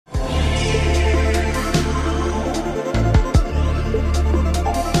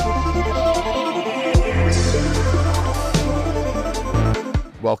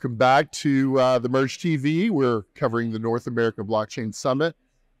Welcome back to the Merge TV. We're covering the North American Blockchain Summit.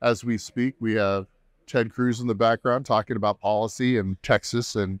 As we speak, we have Ted Cruz in the background talking about policy in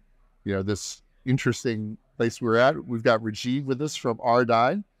Texas and, this interesting place we're at. We've got Rajiv with us from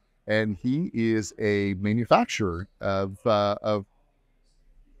Auradine, and he is a manufacturer of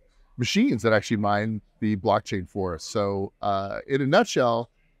machines that actually mine the blockchain for us. So in a nutshell,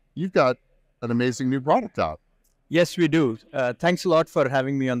 you've got an amazing new product out. Yes, we do. Thanks a lot for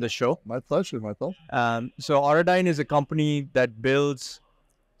having me on the show. My pleasure, my pleasure. So Auradine is a company that builds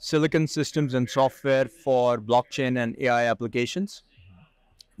silicon systems and software for blockchain and AI applications.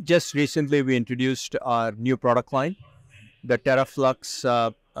 Just recently, we introduced our new product line, the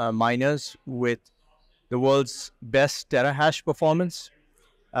Teraflux miners with the world's best Terahash performance,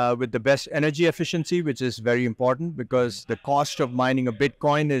 with the best energy efficiency, which is very important because the cost of mining a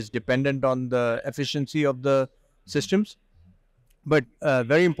Bitcoin is dependent on the efficiency of the systems. But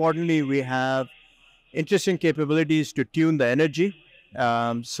very importantly, we have interesting capabilities to tune the energy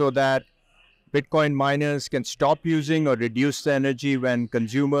so that Bitcoin miners can stop using or reduce the energy when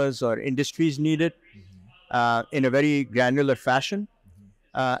consumers or industries need it in a very granular fashion.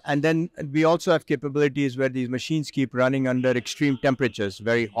 And then we also have capabilities where these machines keep running under extreme temperatures,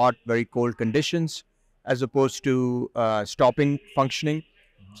 very hot, very cold conditions, as opposed to stopping functioning.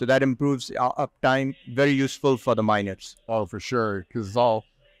 So that improves uptime, very useful for the miners. Oh, for sure, because it's all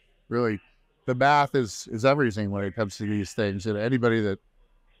really, the math is everything when it comes to these things. And anybody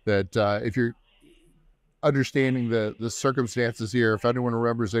that if you're understanding the circumstances here, if anyone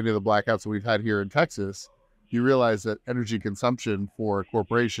remembers any of the blackouts that we've had here in Texas, you realize that energy consumption for a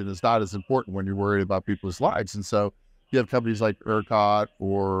corporation is not as important when you're worried about people's lives. And so you have companies like ERCOT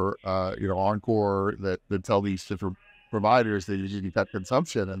or Encore that tell these different providers that you need to cut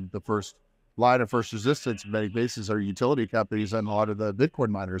consumption, and the first line of first resistance in many cases are utility companies and a lot of the Bitcoin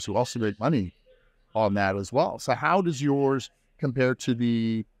miners who also make money on that as well. So how does yours compare to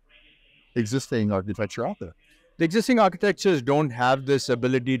the existing architecture out there? The existing architectures don't have this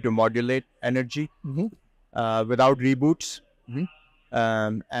ability to modulate energy without reboots.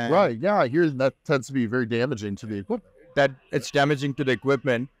 And right, yeah, I hear that tends to be very damaging to the equipment. That it's damaging to the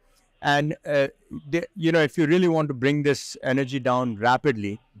equipment. And, if you really want to bring this energy down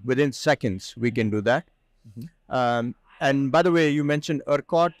rapidly, within seconds, we can do that. And by the way, you mentioned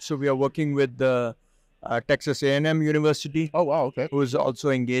ERCOT. So we are working with the Texas A&M University. Oh, wow, okay. Who is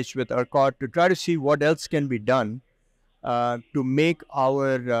also engaged with ERCOT to try to see what else can be done to make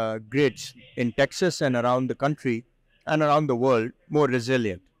our grids in Texas and around the country and around the world more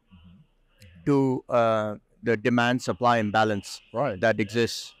resilient to the demand-supply imbalance that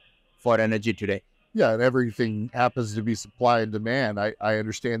exists for energy today. Yeah, and everything happens to be supply and demand. I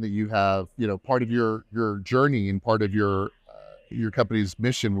understand that you have, part of your journey and part of your company's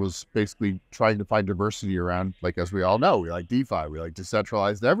mission was basically trying to find diversity around, like, as we all know, we like DeFi, we like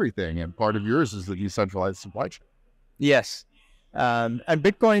decentralized everything, and part of yours is the decentralized supply chain. Yes, and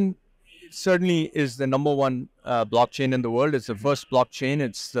Bitcoin certainly is the number one blockchain in the world. It's the first blockchain.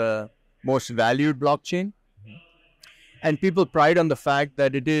 It's the most valued blockchain. And people pride on the fact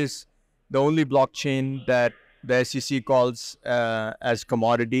that it is the only blockchain that the SEC calls as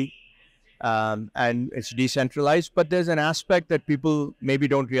commodity, and it's decentralized. But there's an aspect that people maybe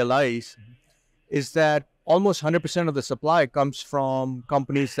don't realize is that almost 100% of the supply comes from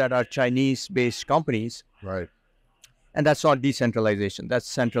companies that are Chinese-based companies. Right. And that's not decentralization, that's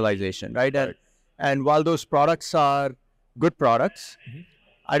centralization, right? And while those products are good products,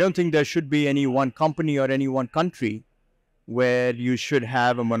 I don't think there should be any one company or any one country where you should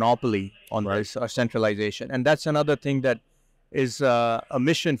have a monopoly on this or centralization. And that's another thing that is a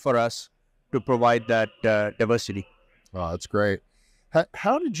mission for us to provide that diversity. Oh, that's great.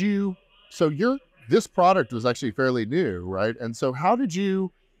 How did you, so this product was actually fairly new, right? And so how did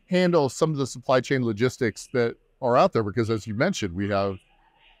you handle some of the supply chain logistics that are out there? Because as you mentioned, we have,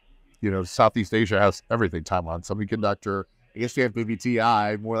 Southeast Asia has everything, Taiwan, semiconductor, I guess you have maybe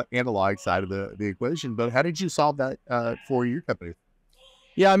TI, more analog side of the equation, but how did you solve that for your company?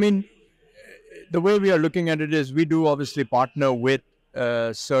 Yeah, I mean, the way we are looking at it is we do obviously partner with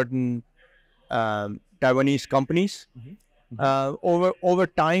certain Taiwanese companies. Over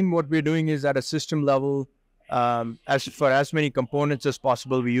time, what we're doing is at a system level, as many components as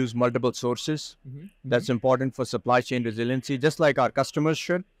possible, we use multiple sources. That's important for supply chain resiliency, just like our customers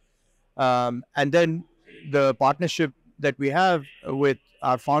should. And then the partnership that we have with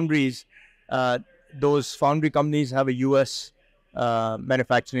our foundries, those foundry companies have a U.S.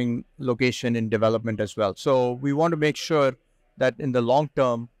 Manufacturing location in development as well. So we want to make sure that in the long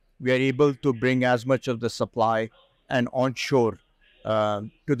term, we are able to bring as much of the supply and onshore to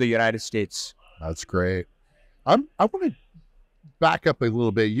the United States. That's great. I want to back up a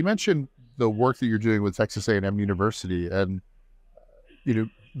little bit. You mentioned the work that you're doing with Texas A&M University, and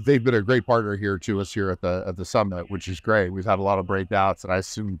they've been a great partner here to us here at the summit, which is great. We've had a lot of breakouts, and I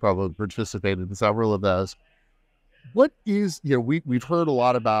assume you probably participated in several of those. What is, we've heard a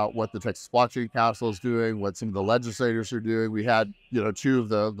lot about what the Texas Blockchain Council is doing, what some of the legislators are doing. We had, two of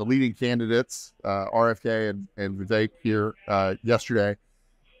the leading candidates, RFK and Vivek here yesterday.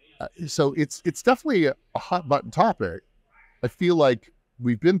 So it's definitely a hot button topic. I feel like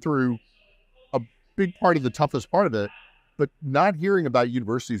we've been through a big part of the toughest part of it, but not hearing about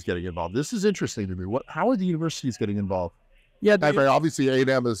universities getting involved. This is interesting to me. How are the universities getting involved? Yeah, obviously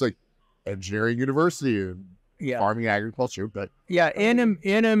A&M is like engineering university and farming, agriculture, but A&M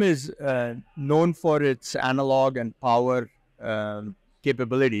is known for its analog and power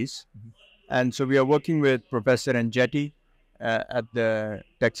capabilities, and so we are working with Professor Engetti at the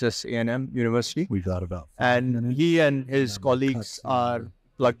Texas A&M University. We thought about, and he and his colleagues are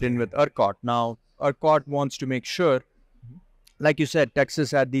plugged in with ERCOT. Now, ERCOT wants to make sure, like you said,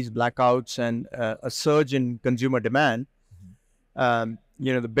 Texas had these blackouts and a surge in consumer demand. The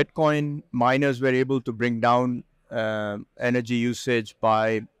Bitcoin miners were able to bring down energy usage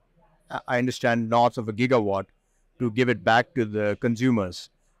by, I understand, north of a gigawatt to give it back to the consumers.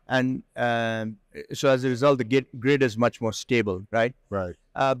 And so as a result, the grid is much more stable, right? Right.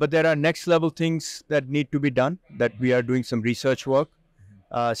 But there are next level things that need to be done that we are doing some research work.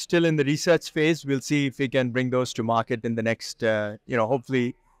 Still in the research phase, we'll see if we can bring those to market in the next,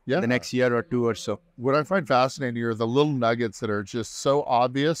 hopefully the next year or two or so. What I find fascinating are the little nuggets that are just so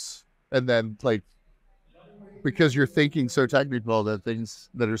obvious, and then because you're thinking so technical, that things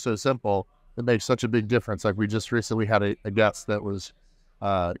that are so simple, it makes such a big difference. Like we just recently had a guest that was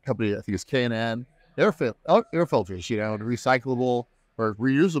a company, I think it's K&N, air filters, and recyclable or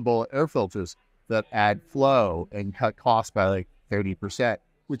reusable air filters that add flow and cut costs by 30%,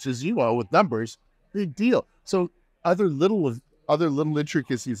 which is, with numbers, big deal. So other little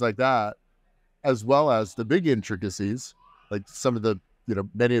intricacies like that, as well as the big intricacies, like some of the,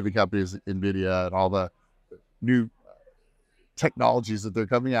 many of the companies, NVIDIA and all the new technologies that they're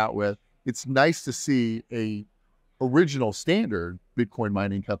coming out with. It's nice to see a original standard Bitcoin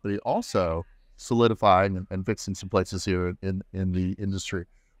mining company also solidifying and fixing some places here in the industry.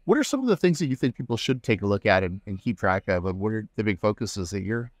 What are some of the things that you think people should take a look at and keep track of? And what are the big focuses that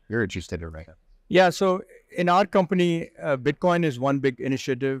you're interested in right now? Yeah, so in our company, Bitcoin is one big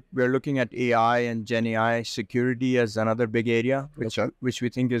initiative. We're looking at AI and Gen AI security as another big area, which we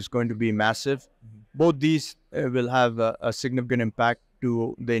think is going to be massive. Both these will have a significant impact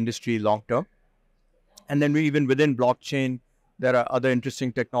to the industry long term. And then even within blockchain, there are other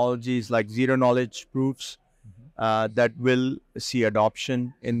interesting technologies like zero knowledge proofs that will see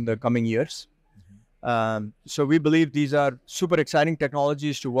adoption in the coming years. So we believe these are super exciting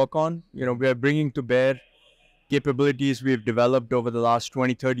technologies to work on. We are bringing to bear capabilities we've developed over the last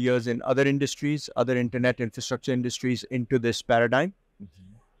 20, 30 years in other industries, other internet infrastructure industries into this paradigm.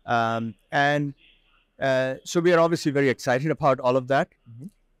 So we are obviously very excited about all of that.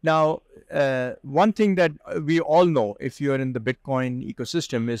 Now, one thing that we all know, if you're in the Bitcoin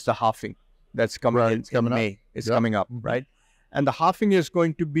ecosystem, is the halving that's coming in May. It's coming up, right? And the halving is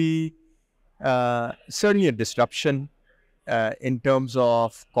going to be certainly a disruption in terms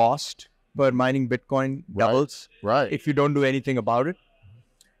of cost per mining Bitcoin doubles if you don't do anything about it.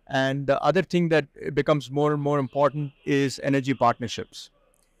 And the other thing that becomes more and more important is energy partnerships.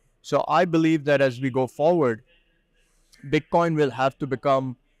 So I believe that as we go forward, Bitcoin will have to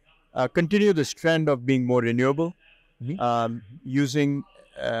become continue this trend of being more renewable, using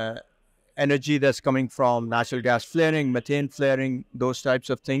energy that's coming from natural gas flaring, methane flaring, those types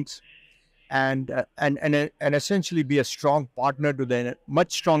of things, and essentially be a strong partner to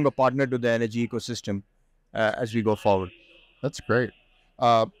much stronger partner to the energy ecosystem as we go forward. That's great.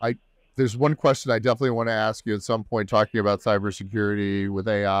 There's one question I definitely want to ask you at some point, talking about cybersecurity with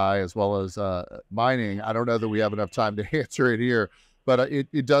AI as well as mining. I don't know that we have enough time to answer it here, but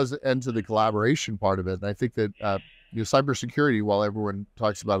it does end to the collaboration part of it. And I think that cybersecurity, while everyone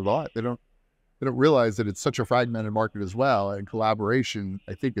talks about it a lot, they don't realize that it's such a fragmented market as well. And collaboration,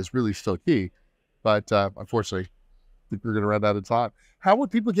 I think, is really still key. But unfortunately, I think we're going to run out of time. How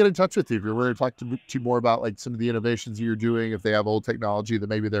would people get in touch with you if you're going to talk to you more about some of the innovations that you're doing, if they have old technology that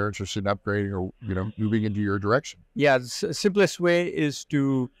maybe they're interested in upgrading or moving into your direction? Yeah, the simplest way is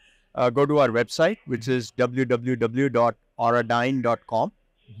to go to our website, which is www.auradine.com,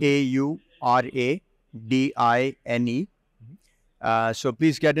 AURADINE. So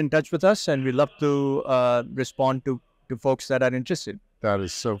please get in touch with us, and we'd love to respond to to folks that are interested. That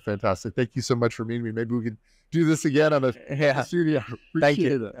is so fantastic. Thank you so much for meeting me. Maybe we could do this again on a studio. Thank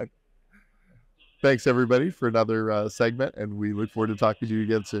you. Appreciate it. Thanks, everybody, for another segment, and we look forward to talking to you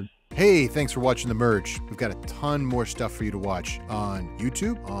again soon. Hey, thanks for watching The Merge. We've got a ton more stuff for you to watch on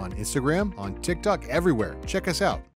YouTube, on Instagram, on TikTok, everywhere. Check us out.